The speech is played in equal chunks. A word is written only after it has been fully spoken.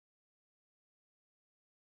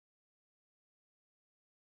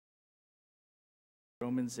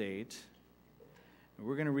Romans 8. And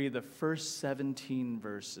we're going to read the first 17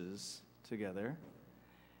 verses together.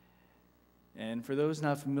 And for those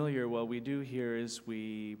not familiar, what we do here is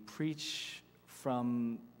we preach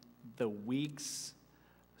from the week's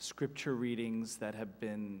scripture readings that have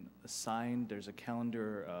been assigned. There's a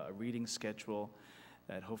calendar, a reading schedule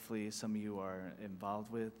that hopefully some of you are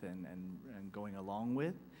involved with and going along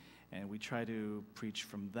with. And we try to preach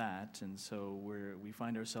from that. And so we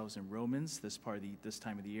find ourselves in Romans this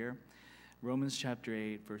time of the year. Romans chapter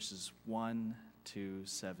 8, verses 1 to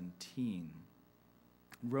 17.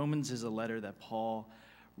 Romans is a letter that Paul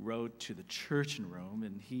wrote to the church in Rome,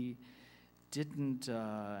 and he didn't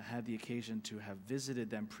have the occasion to have visited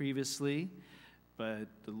them previously, but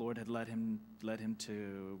the Lord had led him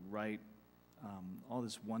to write all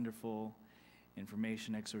this wonderful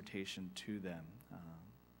information, exhortation to them.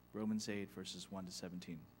 Romans 8, verses 1 to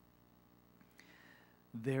 17.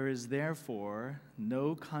 There is therefore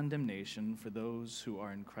no condemnation for those who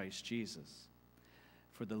are in Christ Jesus.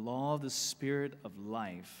 For the law of the Spirit of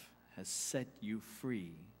life has set you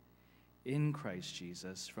free in Christ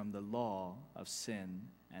Jesus from the law of sin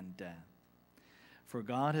and death. For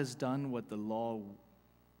God has done what the law,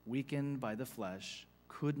 weakened by the flesh,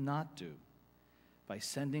 could not do, by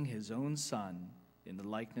sending his own Son in the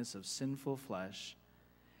likeness of sinful flesh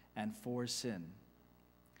and for sin.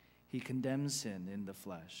 He condemns sin in the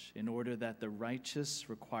flesh in order that the righteous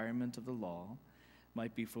requirement of the law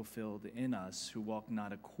might be fulfilled in us who walk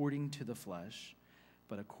not according to the flesh,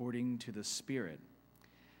 but according to the Spirit.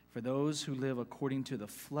 For those who live according to the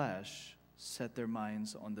flesh set their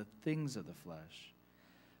minds on the things of the flesh.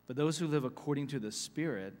 But those who live according to the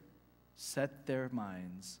Spirit set their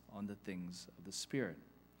minds on the things of the Spirit.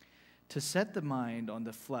 To set the mind on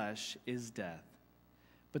the flesh is death,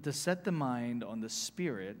 but to set the mind on the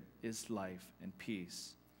Spirit is life and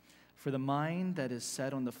peace. For the mind that is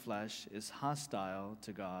set on the flesh is hostile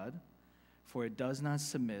to God, for it does not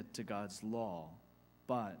submit to God's law,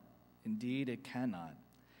 but indeed it cannot.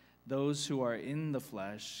 Those who are in the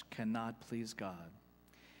flesh cannot please God.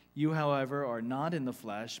 You, however, are not in the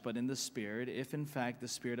flesh, but in the Spirit, if in fact the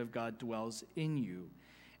Spirit of God dwells in you.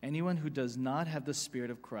 Anyone who does not have the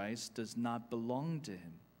Spirit of Christ does not belong to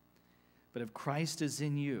him. But if Christ is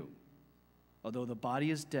in you, although the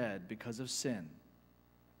body is dead because of sin,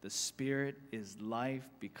 the Spirit is life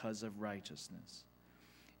because of righteousness.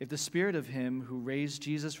 If the Spirit of him who raised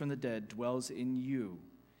Jesus from the dead dwells in you,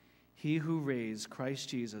 he who raised Christ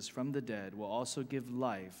Jesus from the dead will also give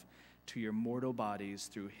life to your mortal bodies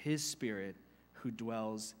through his Spirit who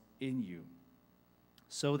dwells in you.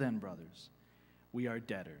 So then, brothers, we are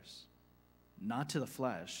debtors, not to the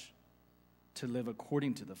flesh, to live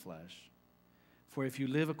according to the flesh. For if you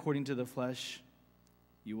live according to the flesh,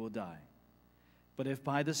 you will die. But if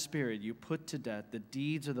by the Spirit you put to death the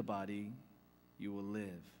deeds of the body, you will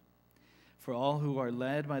live. For all who are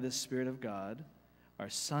led by the Spirit of God are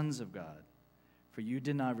sons of God. For you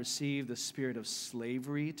did not receive the spirit of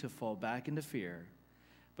slavery to fall back into fear,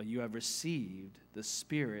 but you have received the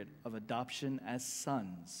Spirit of adoption as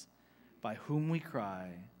sons, by whom we cry,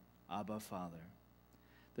 Abba, Father.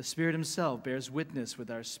 The Spirit himself bears witness with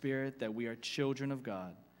our spirit that we are children of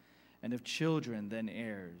God, and if children, then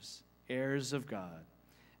heirs, heirs of God,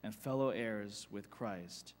 and fellow heirs with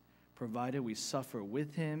Christ, provided we suffer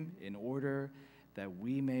with him in order that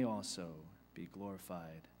we may also be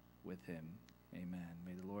glorified with him. Amen.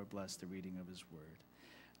 May the Lord bless the reading of his word.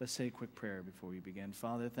 Let's say a quick prayer before we begin.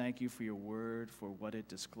 Father, thank you for your word, for what it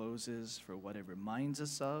discloses, for what it reminds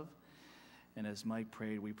us of. And as Mike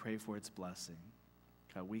prayed, we pray for its blessing.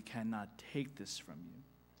 God, we cannot take this from you,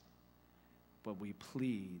 but we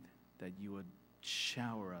plead that you would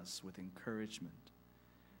shower us with encouragement,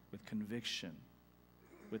 with conviction,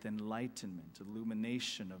 with enlightenment,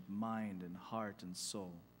 illumination of mind and heart and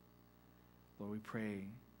soul. Lord, we pray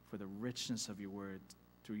for the richness of your word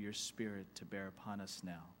through your Spirit to bear upon us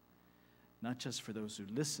now, not just for those who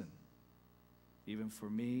listen, even for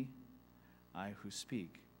me, I who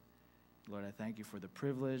speak. Lord, I thank you for the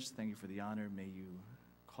privilege, thank you for the honor. May you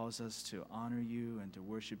cause us to honor you and to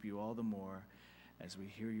worship you all the more as we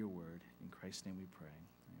hear your word. In Christ's name we pray.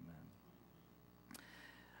 Amen.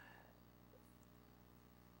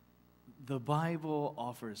 The Bible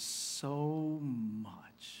offers so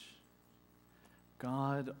much.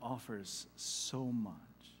 God offers so much.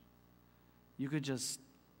 You could just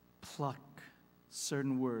pluck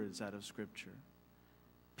certain words out of Scripture.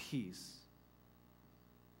 Peace.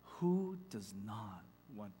 Who does not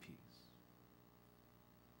want peace?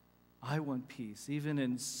 I want peace, even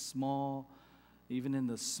in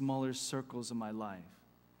the smaller circles of my life.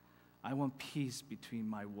 I want peace between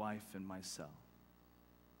my wife and myself.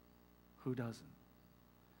 Who doesn't?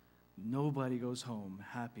 Nobody goes home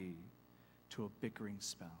happy to a bickering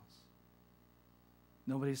spouse.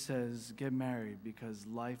 Nobody says, get married because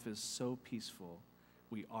life is so peaceful,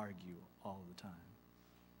 we argue all the time.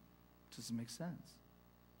 Doesn't make sense.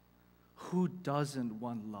 Who doesn't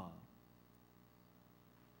want love?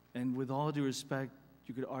 And with all due respect,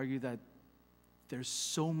 you could argue that there's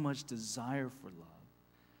so much desire for love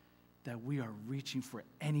that we are reaching for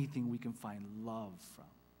anything we can find love from,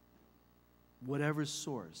 whatever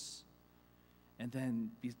source, and then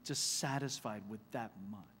be just satisfied with that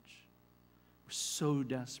much. We're so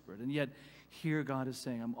desperate. And yet, here God is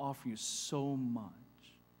saying, I'm offering you so much.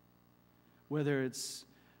 Whether it's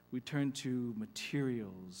we turn to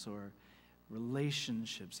materials or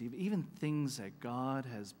relationships, even things that God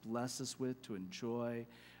has blessed us with to enjoy,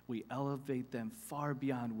 we elevate them far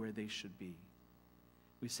beyond where they should be.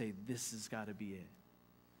 We say, this has got to be it.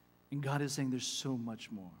 And God is saying there's so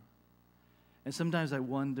much more. And sometimes I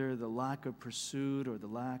wonder the lack of pursuit or the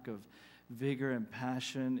lack of vigor and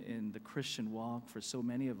passion in the Christian walk for so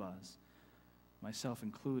many of us, myself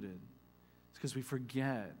included. It's because we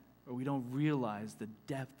forget or we don't realize the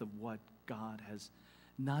depth of what God has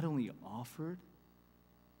not only offered,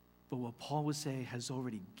 but what Paul would say has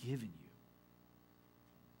already given you.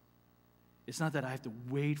 It's not that I have to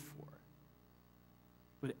wait for it,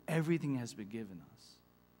 but everything has been given us.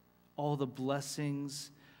 All the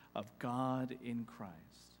blessings of God in Christ.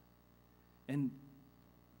 And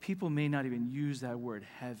people may not even use that word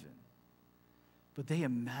heaven, but they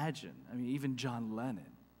imagine, even John Lennon,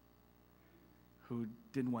 who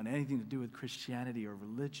didn't want anything to do with Christianity or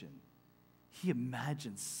religion, he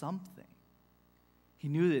imagined something. He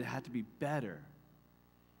knew that it had to be better,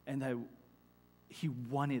 and that he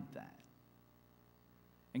wanted that.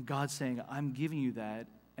 And God's saying, I'm giving you that.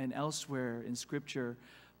 And elsewhere in Scripture,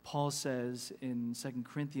 Paul says in 2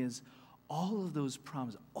 Corinthians, all of those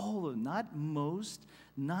promises, all of them, not most,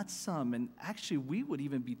 not some, and actually we would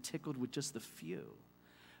even be tickled with just the few,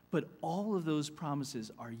 but all of those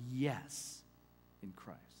promises are yes in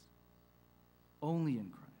Christ. Only in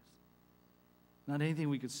Christ. Not anything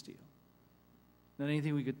we could steal. Not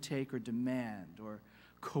anything we could take or demand or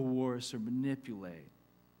coerce or manipulate.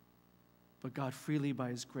 But God freely by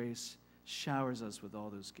his grace showers us with all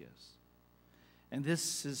those gifts. And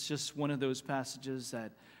this is just one of those passages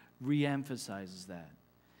that reemphasizes that.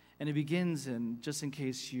 And it begins, just in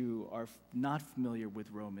case you are not familiar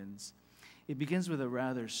with Romans, it begins with a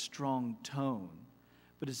rather strong tone,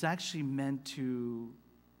 but it's actually meant to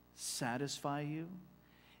satisfy you.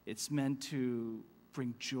 It's meant to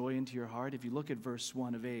bring joy into your heart. If you look at verse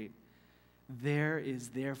 1 of 8, there is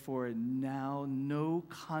therefore now no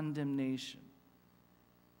condemnation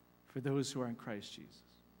for those who are in Christ Jesus.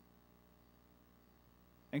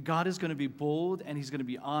 And God is going to be bold, and he's going to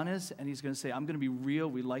be honest, and he's going to say, I'm going to be real.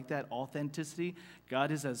 We like that authenticity. God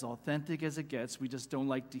is as authentic as it gets. We just don't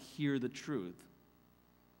like to hear the truth,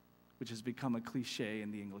 which has become a cliche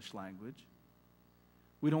in the English language.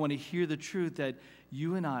 We don't want to hear the truth that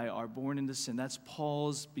you and I are born into sin. That's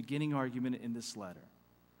Paul's beginning argument in this letter.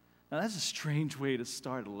 Now, that's a strange way to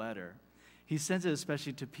start a letter. He sends it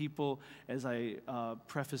especially to people, as I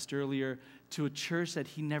prefaced earlier, to a church that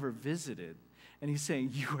he never visited. And he's saying,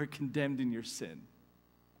 you are condemned in your sin.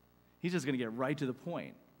 He's just going to get right to the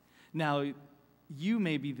point. Now, you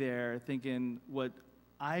may be there thinking what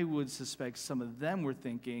I would suspect some of them were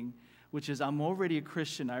thinking, which is, I'm already a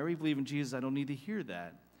Christian. I already believe in Jesus. I don't need to hear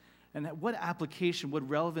that. And what application, what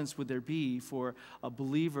relevance would there be for a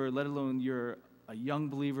believer, let alone you're a young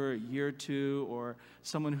believer, a year or two, or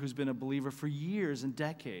someone who's been a believer for years and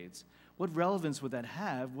decades? What relevance would that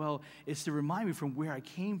have? Well, it's to remind me from where I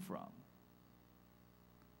came from.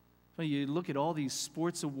 So you look at all these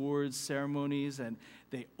sports awards ceremonies, and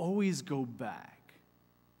they always go back.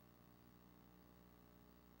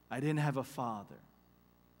 I didn't have a father.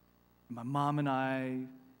 My mom and I,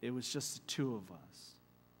 it was just the two of us.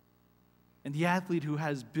 And the athlete who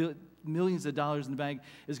has millions of dollars in the bank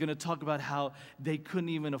is going to talk about how they couldn't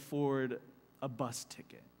even afford a bus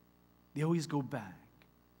ticket. They always go back.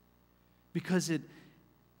 Because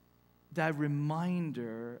that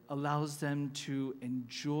reminder allows them to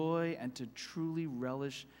enjoy and to truly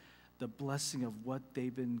relish the blessing of what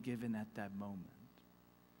they've been given at that moment.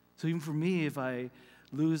 So even for me, if I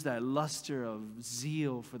lose that luster of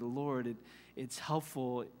zeal for the Lord, it's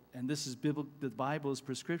helpful, and this is the Bible's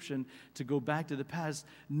prescription, to go back to the past.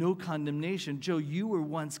 No condemnation. Joe, you were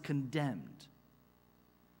once condemned.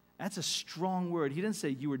 That's a strong word. He didn't say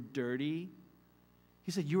you were dirty.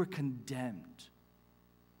 He said you were condemned.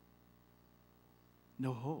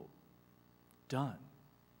 No hope. Done.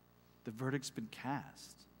 The verdict's been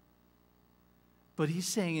cast. But he's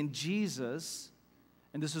saying in Jesus,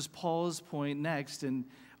 and this is Paul's point next in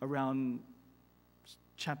around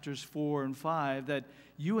chapters 4 and 5, that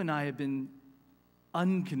you and I have been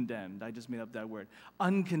uncondemned. I just made up that word.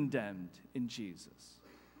 Uncondemned in Jesus.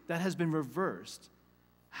 That has been reversed.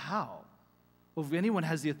 How? Well, if anyone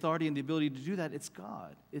has the authority and the ability to do that, it's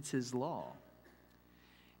God. It's his law.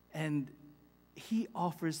 And he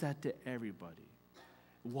offers that to everybody.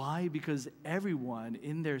 Why? Because everyone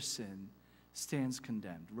in their sin stands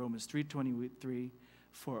condemned. Romans 3:23,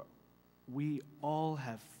 for we all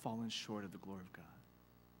have fallen short of the glory of God.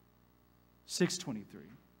 6:23,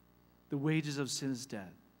 the wages of sin is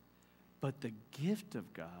death. But the gift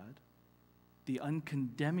of God, the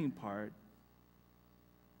uncondemning part,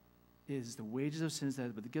 is the wages of sin is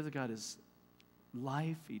death, but the gift of God is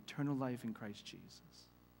life, eternal life in Christ Jesus.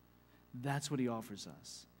 That's what he offers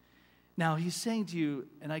us. Now, he's saying to you,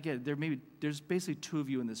 and I get it, there's basically two of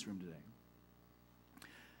you in this room today.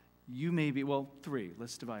 You may be, well, three.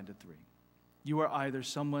 Let's divide into three. You are either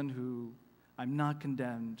someone who, I'm not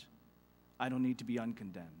condemned, I don't need to be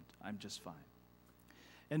uncondemned, I'm just fine.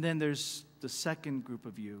 And then there's the second group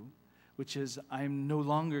of you, which is, I'm no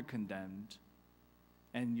longer condemned,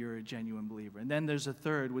 and you're a genuine believer. And then there's a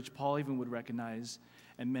third, which Paul even would recognize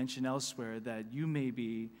and mention elsewhere, that you may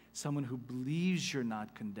be someone who believes you're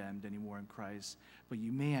not condemned anymore in Christ, but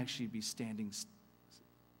you may actually be standing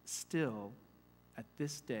still at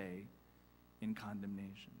this day in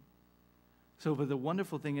condemnation. So, but the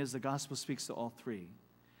wonderful thing is the gospel speaks to all three.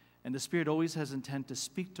 And the Spirit always has intent to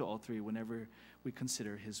speak to all three whenever we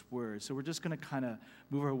consider his word. So we're just going to kind of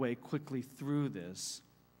move our way quickly through this.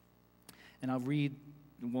 And I'll read,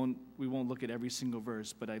 we won't look at every single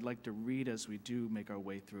verse, but I'd like to read as we do make our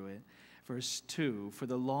way through it. Verse 2, for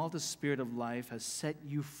the law of the Spirit of life has set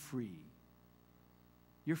you free.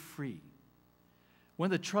 You're free. One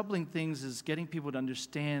of the troubling things is getting people to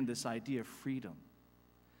understand this idea of freedom.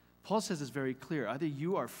 Paul says it's very clear. Either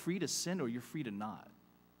you are free to sin or you're free to not.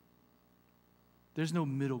 There's no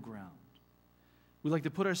middle ground. We like to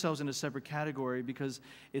put ourselves in a separate category because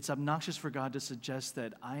it's obnoxious for God to suggest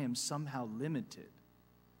that I am somehow limited.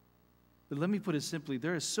 But let me put it simply,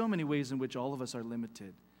 there are so many ways in which all of us are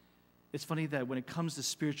limited. It's funny that when it comes to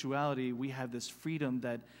spirituality, we have this freedom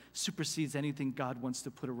that supersedes anything God wants to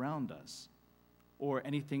put around us or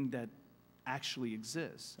anything that actually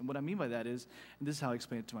exists. And what I mean by that is, and this is how I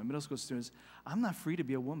explain it to my middle school students, I'm not free to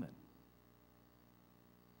be a woman.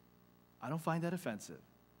 I don't find that offensive.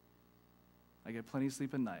 I get plenty of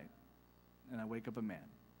sleep at night, and I wake up a man.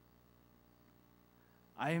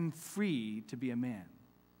 I am free to be a man.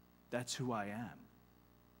 That's who I am.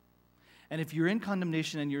 And if you're in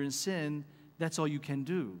condemnation and you're in sin, that's all you can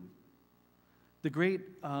do. The great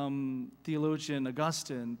theologian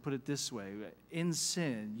Augustine put it this way, in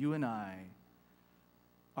sin, you and I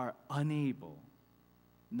are unable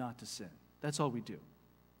not to sin. That's all we do.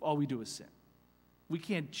 All we do is sin. We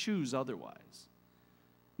can't choose otherwise.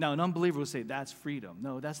 Now, an unbeliever will say, that's freedom.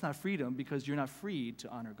 No, that's not freedom because you're not free to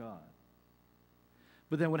honor God.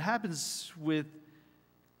 But then what happens with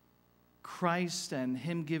Christ and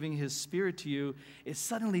him giving his Spirit to you is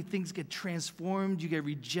suddenly things get transformed, you get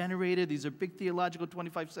regenerated. These are big theological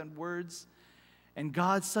 25-cent words. And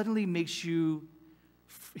God suddenly makes you,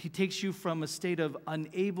 he takes you from a state of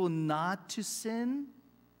unable not to sin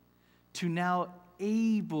to now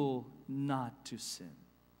able not to sin.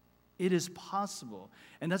 It is possible.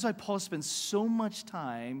 And that's why Paul spends so much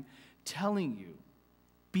time telling you,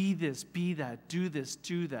 be this, be that, do this,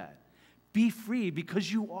 do that. Be free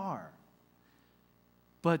because you are.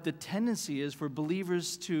 But the tendency is for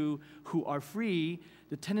believers who are free,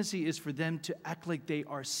 the tendency is for them to act like they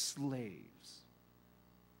are slaves.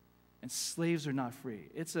 And slaves are not free.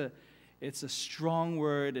 It's a strong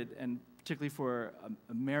word, and particularly for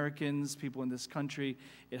Americans, people in this country,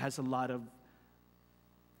 it has a lot of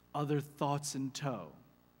other thoughts in tow.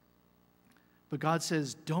 But God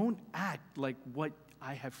says, don't act like what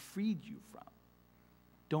I have freed you from.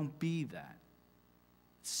 Don't be that.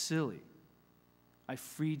 It's silly. I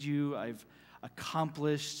freed you. I've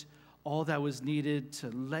accomplished all that was needed to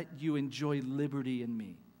let you enjoy liberty in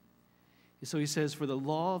me. So he says, for the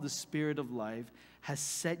law of the Spirit of life has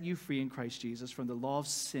set you free in Christ Jesus from the law of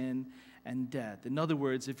sin and death. In other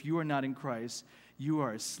words, if you are not in Christ, you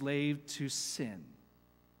are a slave to sin,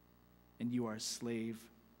 and you are a slave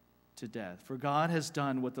to death. For God has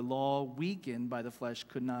done what the law, weakened by the flesh,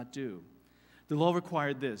 could not do. The law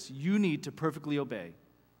required this: you need to perfectly obey.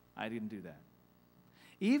 I didn't do that.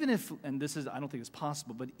 Even if, and this is, I don't think it's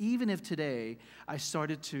possible, but even if today I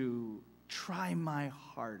started to try my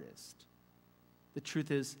hardest, the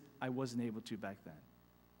truth is I wasn't able to back then.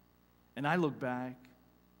 And I look back,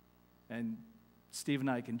 and Steve and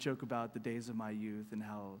I can joke about the days of my youth and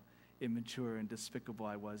how immature and despicable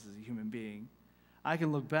I was as a human being. I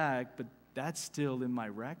can look back, but that's still in my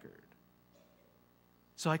record.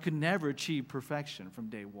 So I could never achieve perfection from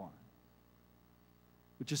day one.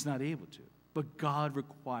 We're just not able to. But God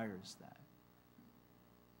requires that.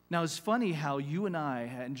 Now, it's funny how you and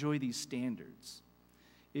I enjoy these standards.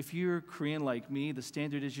 If you're Korean like me, the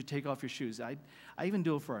standard is you take off your shoes. I even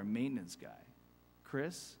do it for our maintenance guy,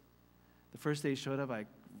 Chris. The first day he showed up, I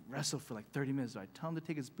wrestled for like 30 minutes. Do I tell him to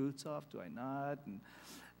take his boots off? Do I not?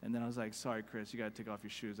 And then I was like, sorry, Chris, you got to take off your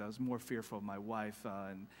shoes. I was more fearful of my wife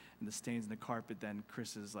and the stains in the carpet than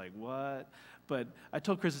Chris is like, what? But I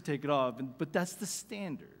told Chris to take it off, but that's the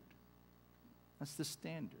standard. That's the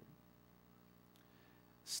standard.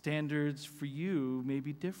 Standards for you may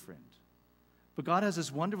be different. But God has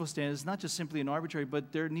this wonderful standard. It's not just simply an arbitrary,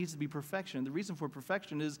 but there needs to be perfection. The reason for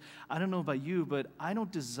perfection is, I don't know about you, but I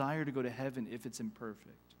don't desire to go to heaven if it's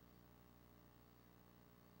imperfect.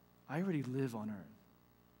 I already live on earth.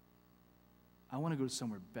 I want to go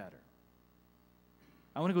somewhere better.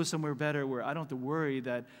 I want to go somewhere better where I don't have to worry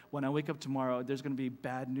that when I wake up tomorrow, there's going to be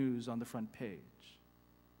bad news on the front page.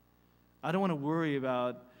 I don't want to worry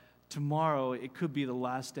about tomorrow, it could be the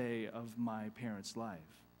last day of my parents' life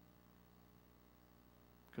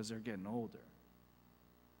because they're getting older.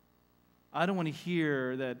 I don't want to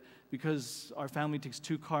hear that because our family takes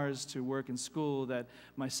 2 cars to work and school that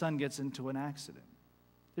my son gets into an accident.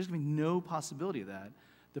 There's going to be no possibility of that,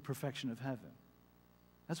 the perfection of heaven.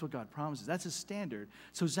 That's what God promises. That's His standard.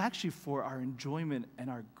 So it's actually for our enjoyment and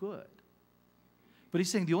our good. But He's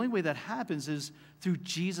saying the only way that happens is through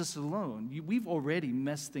Jesus alone. We've already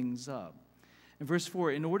messed things up. In verse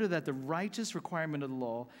 4, in order that the righteous requirement of the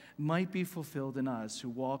law might be fulfilled in us who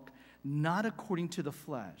walk not according to the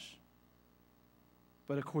flesh,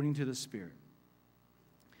 but according to the Spirit.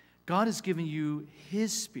 God has given you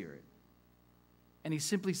His Spirit, and He's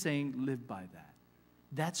simply saying, live by that.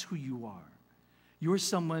 That's who you are. You're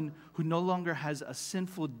someone who no longer has a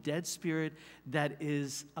sinful, dead spirit that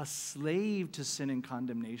is a slave to sin and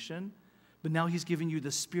condemnation, but now He's given you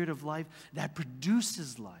the Spirit of life that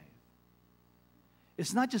produces life.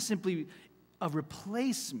 It's not just simply a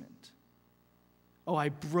replacement. Oh, I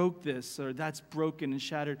broke this, or that's broken and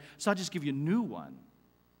shattered, so I'll just give you a new one.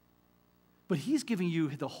 But He's giving you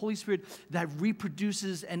the Holy Spirit that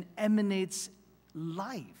reproduces and emanates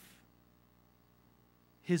life.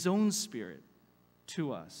 His own Spirit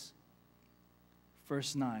to us.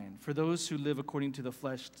 Verse 9, for those who live according to the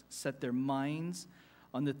flesh set their minds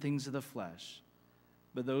on the things of the flesh,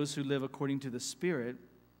 but those who live according to the Spirit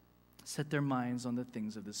set their minds on the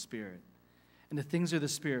things of the Spirit. And the things of the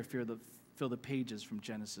Spirit fill the pages from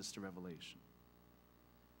Genesis to Revelation.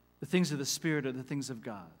 The things of the Spirit are the things of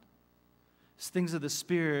God. The things of the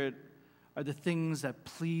Spirit are the things that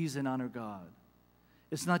please and honor God.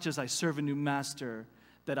 It's not just I serve a new master,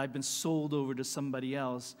 that I've been sold over to somebody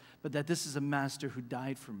else, but that this is a master who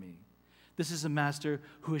died for me. This is a master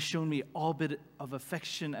who has shown me all bit of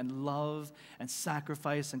affection and love and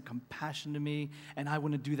sacrifice and compassion to me, and I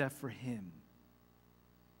want to do that for Him.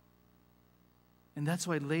 And that's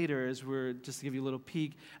why later, as we're just to give you a little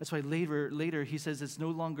peek, that's why later He says it's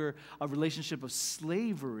no longer a relationship of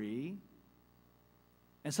slavery.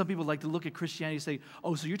 And some people like to look at Christianity and say,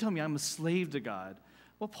 oh, so you're telling me I'm a slave to God.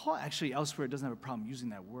 Well, Paul actually elsewhere doesn't have a problem using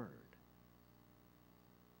that word.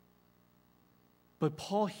 But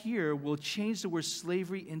Paul here will change the word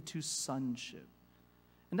slavery into sonship.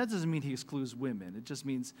 And that doesn't mean he excludes women. It just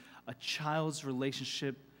means a child's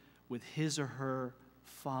relationship with his or her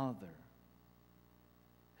father.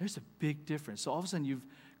 There's a big difference. So all of a sudden you've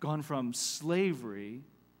gone from slavery,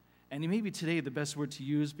 and it may be today the best word to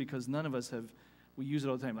use because none of us have. We use it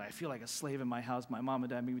all the time. Like, I feel like a slave in my house. My mom and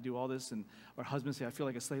dad make me do all this, and our husbands say, I feel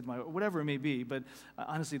like a slave to my, or whatever it may be. But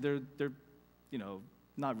honestly, they're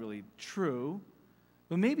not really true.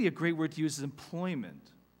 But maybe a great word to use is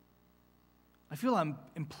employment. I feel I'm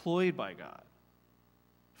employed by God.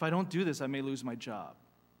 If I don't do this, I may lose my job.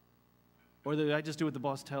 Or that I just do what the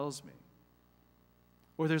boss tells me.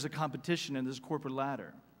 Or there's a competition and there's a corporate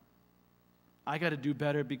ladder. I got to do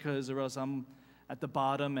better because or else I'm at the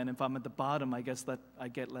bottom, and if I'm at the bottom, I guess that I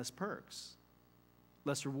get less perks,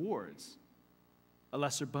 less rewards, a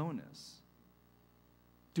lesser bonus.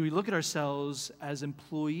 Do we look at ourselves as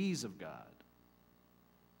employees of God?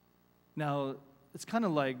 Now, it's kind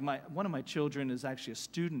of like one of my children is actually a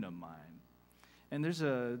student of mine, and there's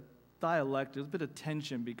a dialect, there's a bit of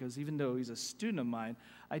tension because even though he's a student of mine,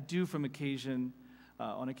 I do on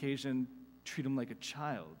occasion treat him like a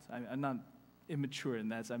child. I'm not immature in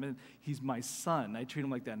that. I mean, he's my son. I treat him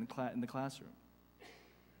like that in the classroom.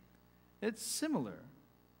 It's similar.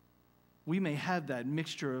 We may have that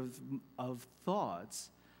mixture of thoughts,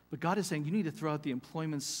 but God is saying you need to throw out the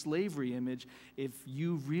employment slavery image if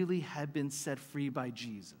you really have been set free by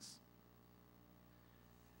Jesus.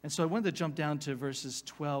 And so I wanted to jump down to verses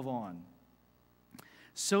 12 on.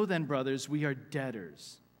 So then, brothers, we are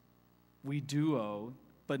debtors. We do owe,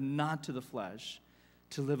 but not to the flesh,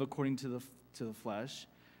 to live according to the flesh.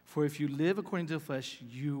 For if you live according to the flesh,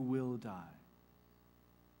 you will die.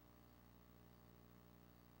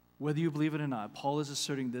 Whether you believe it or not, Paul is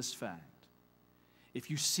asserting this fact.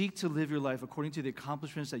 If you seek to live your life according to the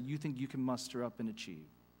accomplishments that you think you can muster up and achieve,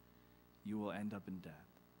 you will end up in death.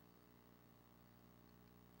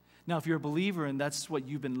 Now, if you're a believer and that's what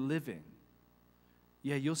you've been living,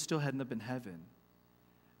 yeah, you'll still end up in heaven.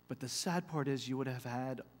 But the sad part is you would have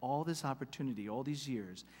had all this opportunity, all these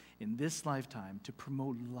years, in this lifetime to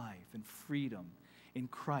promote life and freedom in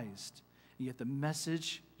Christ. And yet the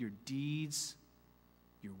message, your deeds,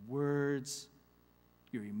 your words,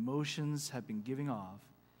 your emotions have been giving off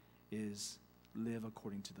is live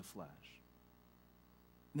according to the flesh.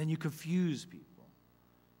 And then you confuse people.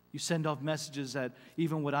 You send off messages that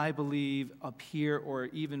even what I believe up here or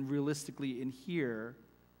even realistically in here,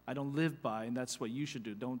 I don't live by, and that's what you should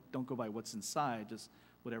do. Don't go by what's inside, just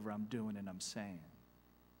whatever I'm doing and I'm saying.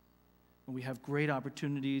 And we have great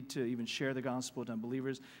opportunity to even share the gospel to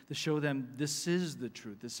unbelievers, to show them this is the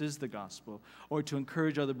truth, this is the gospel, or to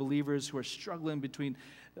encourage other believers who are struggling between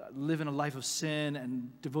living a life of sin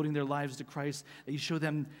and devoting their lives to Christ, that you show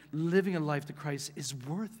them living a life to Christ is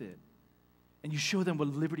worth it. And you show them what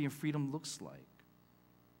liberty and freedom looks like.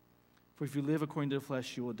 For if you live according to the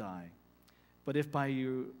flesh, you will die. But if by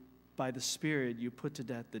the Spirit you put to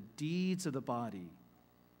death the deeds of the body,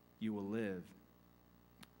 you will live.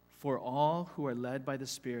 For all who are led by the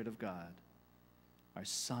Spirit of God are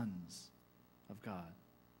sons of God.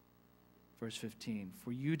 Verse 15,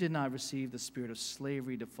 for you did not receive the spirit of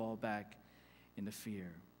slavery to fall back into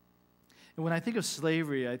fear. And when I think of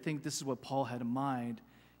slavery, I think this is what Paul had in mind.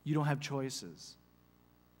 You don't have choices.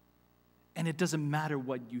 And it doesn't matter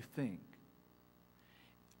what you think.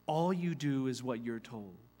 All you do is what you're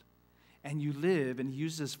told. And you live, and he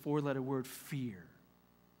uses this four-letter word, fear.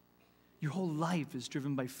 Your whole life is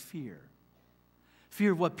driven by fear.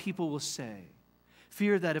 Fear of what people will say.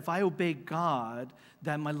 Fear that if I obey God,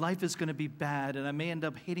 that my life is going to be bad, and I may end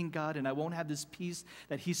up hating God, and I won't have this peace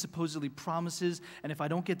that he supposedly promises. And if I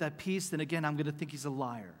don't get that peace, then again, I'm going to think he's a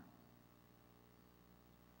liar.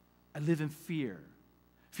 I live in fear.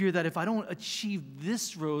 Fear that if I don't achieve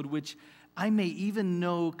this road, which I may even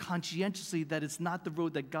know conscientiously that it's not the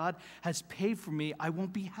road that God has paid for me, I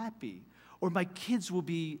won't be happy. Or my kids will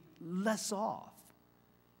be less off.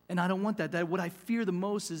 And I don't want that. That what I fear the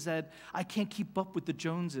most is that I can't keep up with the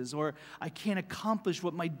Joneses, or I can't accomplish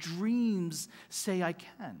what my dreams say I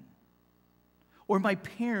can. Or my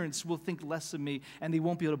parents will think less of me and they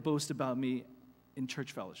won't be able to boast about me in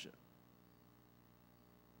church fellowship.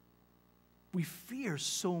 We fear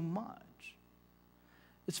so much.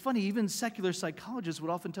 It's funny, even secular psychologists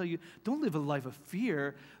would often tell you, don't live a life of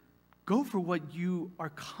fear. Go for what you are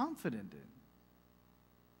confident in.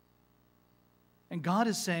 And God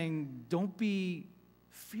is saying, don't be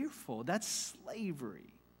fearful. That's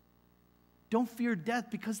slavery. Don't fear death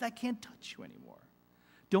because that can't touch you anymore.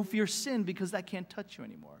 Don't fear sin because that can't touch you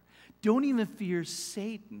anymore. Don't even fear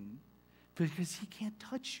Satan because he can't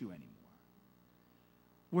touch you anymore.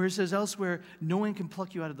 Where it says elsewhere, no one can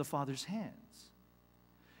pluck you out of the Father's hands.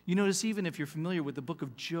 You notice even if you're familiar with the book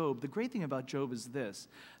of Job, the great thing about Job is this,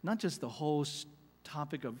 not just the whole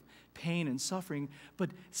topic of pain and suffering, but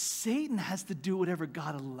Satan has to do whatever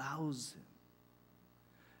God allows him.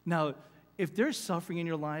 Now, if there's suffering in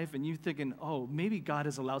your life and you're thinking, oh, maybe God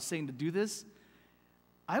has allowed Satan to do this,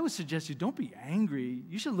 I would suggest you don't be angry.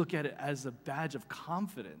 You should look at it as a badge of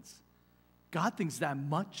confidence. God thinks that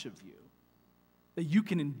much of you, that you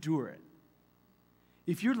can endure it.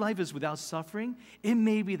 If your life is without suffering, it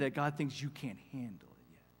may be that God thinks you can't handle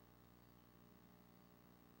it yet.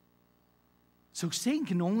 So Satan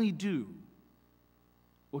can only do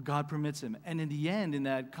what God permits him. And in the end, in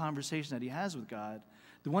that conversation that he has with God,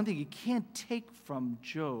 the one thing he can't take from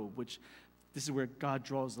Job, which this is where God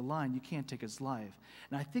draws the line, you can't take his life.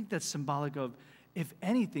 And I think that's symbolic of, if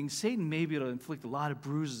anything, Satan may be able to inflict a lot of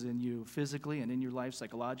bruises in you physically and in your life,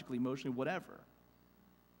 psychologically, emotionally, whatever.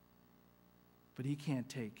 But he can't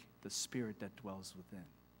take the spirit that dwells within.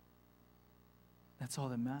 That's all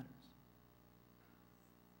that matters.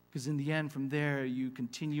 Because in the end, from there, you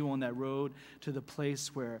continue on that road to the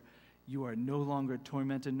place where you are no longer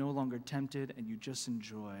tormented, no longer tempted, and you just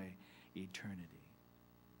enjoy eternity.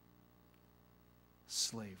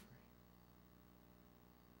 Slavery.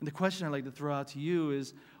 And the question I'd like to throw out to you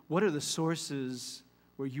is, what are the sources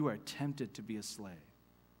where you are tempted to be a slave?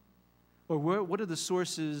 Or what are the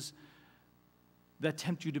sources that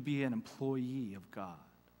tempt you to be an employee of God?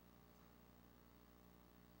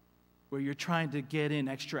 Where you're trying to get in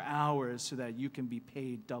extra hours so that you can be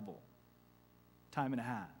paid double, time and a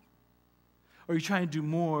half. Or you're trying to do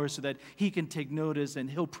more so that he can take notice and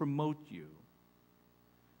he'll promote you.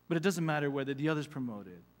 But it doesn't matter whether the other's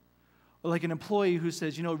promoted. Or like an employee who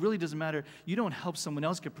says, it really doesn't matter. You don't help someone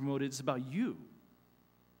else get promoted. It's about you,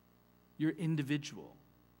 your individual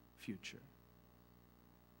future.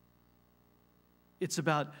 It's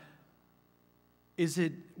about,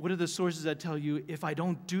 what are the sources that tell you, if I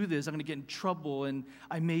don't do this, I'm going to get in trouble and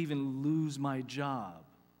I may even lose my job?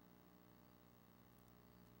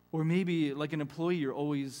 Or maybe, like an employee, you're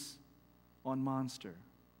always on Monster,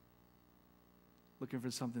 looking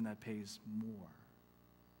for something that pays more.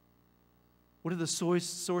 What are the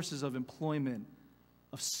sources of employment,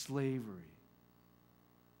 of slavery?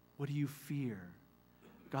 What do you fear?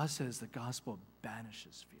 God says the gospel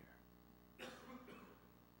banishes fear.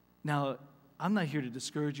 Now, I'm not here to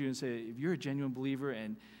discourage you and say, if you're a genuine believer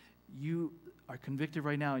and you are convicted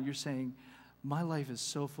right now and you're saying, my life is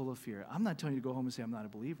so full of fear, I'm not telling you to go home and say, I'm not a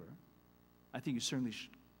believer. I think you certainly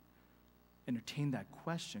should entertain that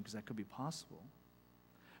question because that could be possible.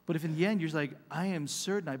 But if in the end you're like, I am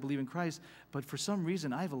certain I believe in Christ, but for some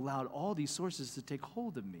reason I've allowed all these sources to take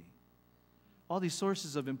hold of me, all these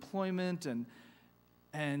sources of employment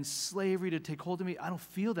and slavery to take hold of me, I don't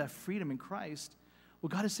feel that freedom in Christ. Well,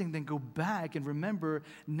 God is saying, then go back and remember,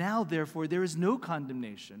 now therefore there is no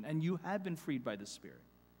condemnation, and you have been freed by the Spirit.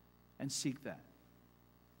 And seek that.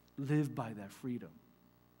 Live by that freedom.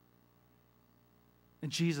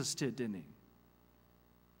 And Jesus did, didn't he?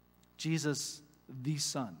 Jesus, the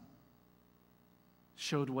Son,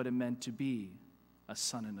 showed what it meant to be a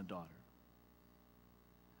son and a daughter.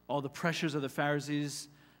 All the pressures of the Pharisees,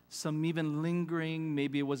 some even lingering,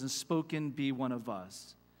 maybe it wasn't spoken, be one of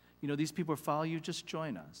us. These people follow you, just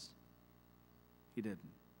join us. He didn't.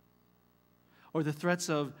 Or the threats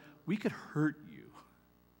of, we could hurt you.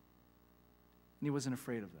 And he wasn't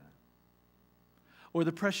afraid of that. Or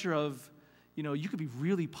the pressure of, you could be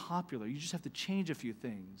really popular. You just have to change a few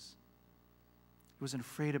things. He wasn't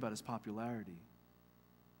afraid about his popularity.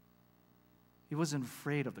 He wasn't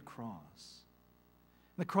afraid of the cross.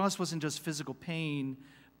 And the cross wasn't just physical pain,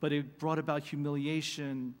 but it brought about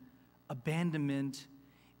humiliation, abandonment,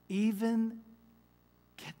 even,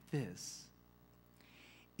 get this,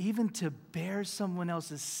 even to bear someone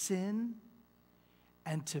else's sin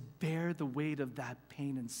and to bear the weight of that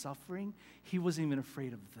pain and suffering. He wasn't even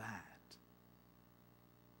afraid of that.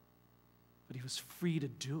 But he was free to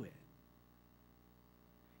do it.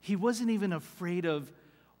 He wasn't even afraid of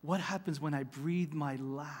what happens when I breathe my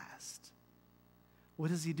last. What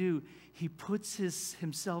does he do? He puts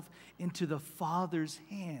himself into the Father's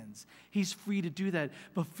hands. He's free to do that.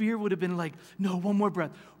 But fear would have been like, no, one more breath,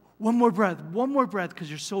 because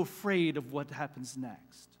you're so afraid of what happens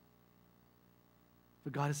next.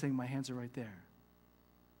 But God is saying, my hands are right there.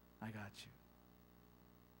 I got you.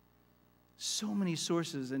 So many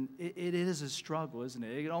sources, and it is a struggle, isn't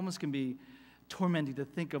it? It almost can be tormenting to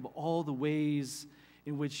think of all the ways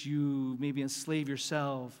in which you maybe enslave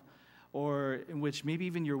yourself, or in which maybe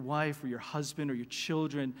even your wife or your husband or your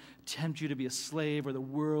children tempt you to be a slave, or the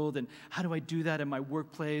world. And how do I do that in my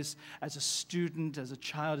workplace, as a student, as a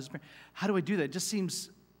child, as a parent? How do I do that? It just seems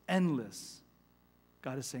endless.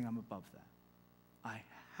 God is saying, I'm above that. I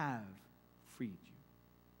have freed you.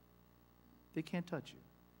 They can't touch you.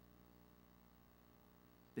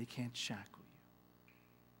 They can't shackle you.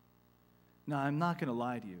 Now, I'm not going to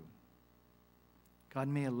lie to you. God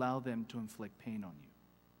may allow them to inflict pain on you.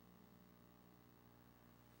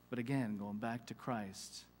 But again, going back to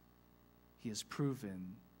Christ, he has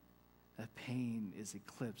proven that pain is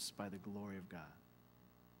eclipsed by the glory of God,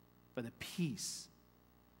 by the peace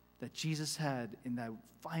that Jesus had in that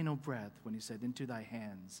final breath when he said, into thy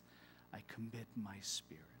hands I commit my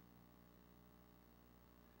spirit.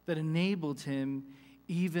 That enabled him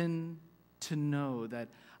even to know that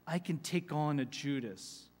I can take on a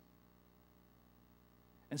Judas.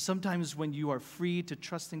 And sometimes when you are free to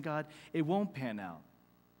trust in God, it won't pan out.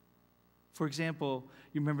 For example,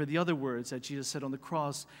 you remember the other words that Jesus said on the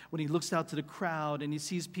cross when he looks out to the crowd and he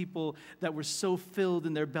sees people that were so filled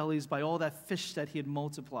in their bellies by all that fish that he had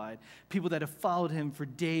multiplied, people that have followed him for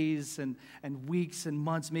days and weeks and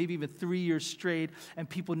months, maybe even 3 years straight, and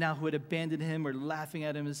people now who had abandoned him or laughing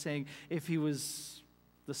at him and saying, if he was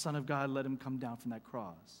the Son of God, let him come down from that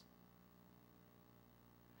cross.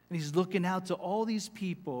 And he's looking out to all these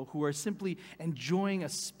people who are simply enjoying a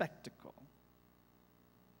spectacle.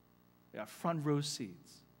 They got front row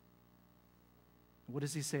seats. What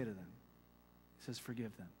does he say to them? He says,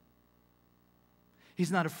 forgive them.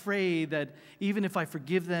 He's not afraid that even if I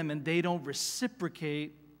forgive them and they don't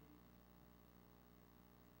reciprocate,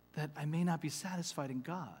 that I may not be satisfied in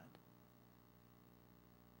God.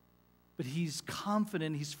 But he's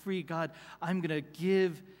confident, he's free. God, I'm going to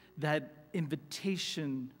give that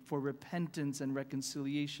invitation for repentance and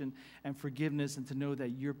reconciliation and forgiveness, and to know that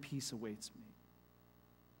your peace awaits me.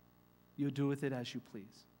 You'll do with it as you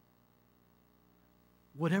please.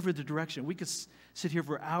 Whatever the direction. We could sit here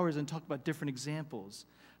for hours and talk about different examples.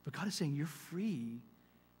 But God is saying, you're free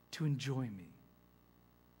to enjoy me.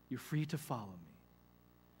 You're free to follow me.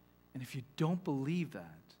 And if you don't believe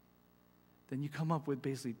that, then you come up with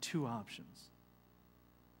basically two options.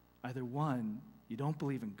 Either one, you don't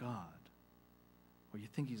believe in God, or you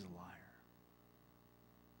think he's a liar.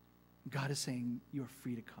 God is saying, you are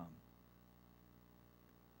free to come.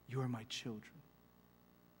 You are my children.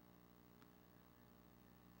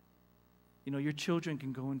 You know, your children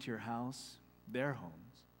can go into your house, their homes,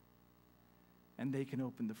 and they can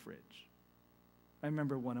open the fridge. I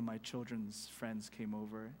remember one of my children's friends came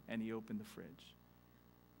over, and he opened the fridge.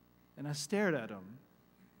 And I stared at him,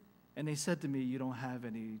 and they said to me, you don't have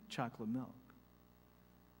any chocolate milk.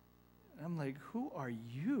 And I'm like, who are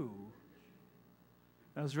you?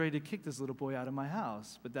 I was ready to kick this little boy out of my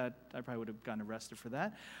house, but I probably would have gotten arrested for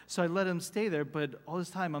that. So I let him stay there, but all this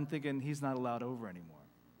time I'm thinking he's not allowed over anymore.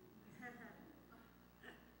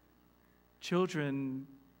 Children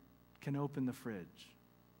can open the fridge.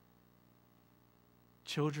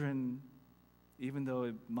 Children, even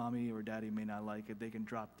though mommy or daddy may not like it, they can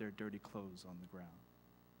drop their dirty clothes on the ground.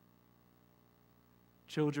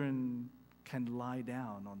 Children can lie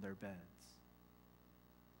down on their beds.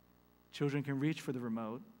 Children can reach for the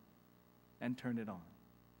remote and turn it on.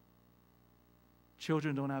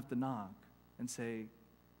 Children don't have to knock and say,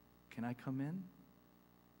 can I come in?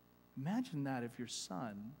 Imagine that if your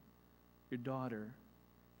son, your daughter,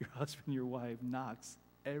 your husband, your wife knocks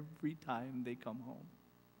every time they come home.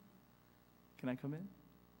 Can I come in?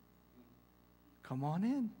 Come on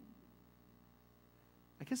in.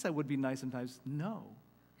 I guess that would be nice sometimes. No.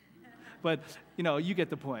 But, you get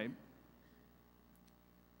the point.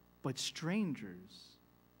 But strangers,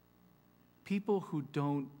 people who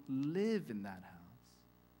don't live in that house,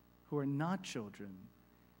 who are not children,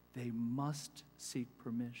 they must seek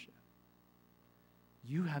permission.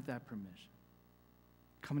 You have that permission.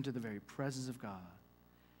 Come into the very presence of God,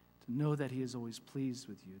 to know that he is always pleased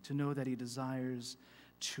with you, to know that he desires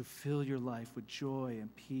to fill your life with joy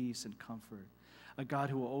and peace and comfort. A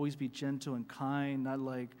God who will always be gentle and kind, not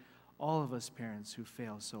like all of us parents who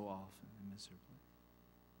fail so often and miserably.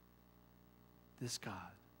 This God,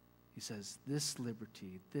 he says, this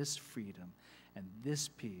liberty, this freedom, and this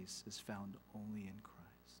peace is found only in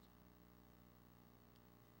Christ.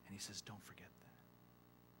 And he says, don't forget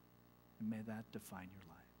that. And may that define your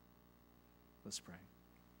life. Let's pray.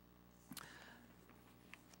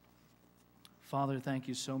 Father, thank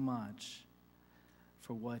you so much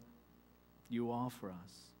for what you offer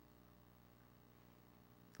us.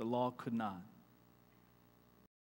 The law could not.